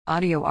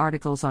Audio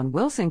articles on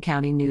Wilson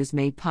County News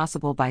made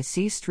possible by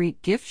C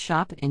Street Gift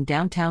Shop in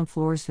downtown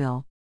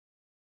Floresville.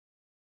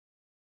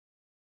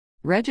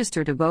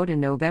 Register to vote in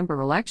November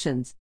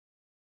elections.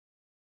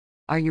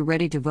 Are you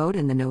ready to vote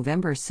in the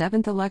November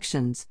 7th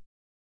elections?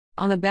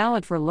 On the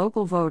ballot for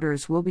local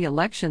voters will be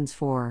elections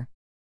for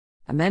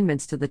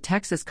amendments to the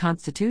Texas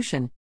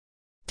Constitution,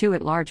 2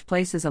 at-large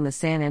places on the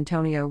San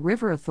Antonio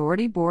River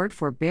Authority Board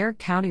for Bexar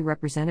County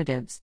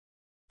Representatives.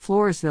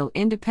 Floresville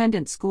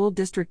Independent School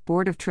District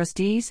Board of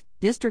Trustees,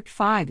 District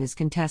 5 is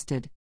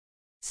contested.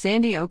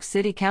 Sandy Oak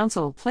City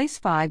Council, Place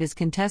 5 is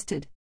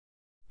contested.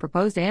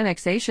 Proposed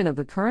annexation of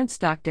the current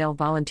Stockdale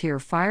Volunteer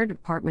Fire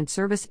Department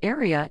service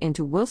area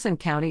into Wilson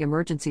County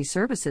Emergency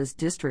Services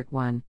District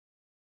 1.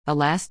 The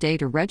last day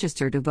to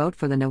register to vote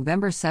for the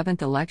November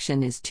 7th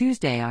election is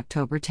Tuesday,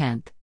 October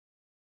 10th.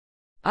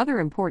 Other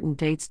important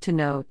dates to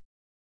note.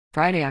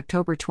 Friday,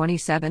 October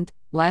 27th,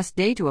 last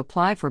day to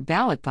apply for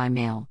ballot by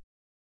mail.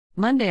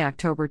 Monday,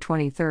 October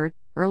 23rd,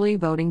 early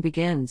voting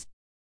begins.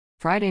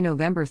 Friday,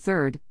 November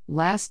 3rd,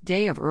 last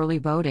day of early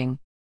voting.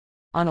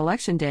 On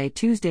Election Day,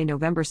 Tuesday,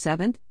 November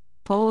 7th,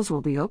 polls will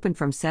be open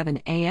from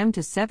 7 a.m.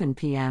 to 7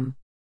 p.m.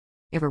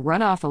 If a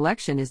runoff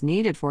election is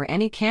needed for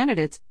any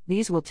candidates,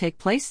 these will take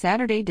place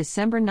Saturday,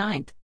 December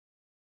 9th.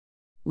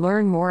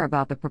 Learn more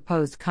about the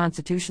proposed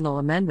constitutional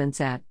amendments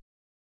at.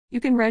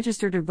 You can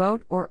register to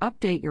vote or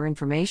update your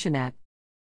information at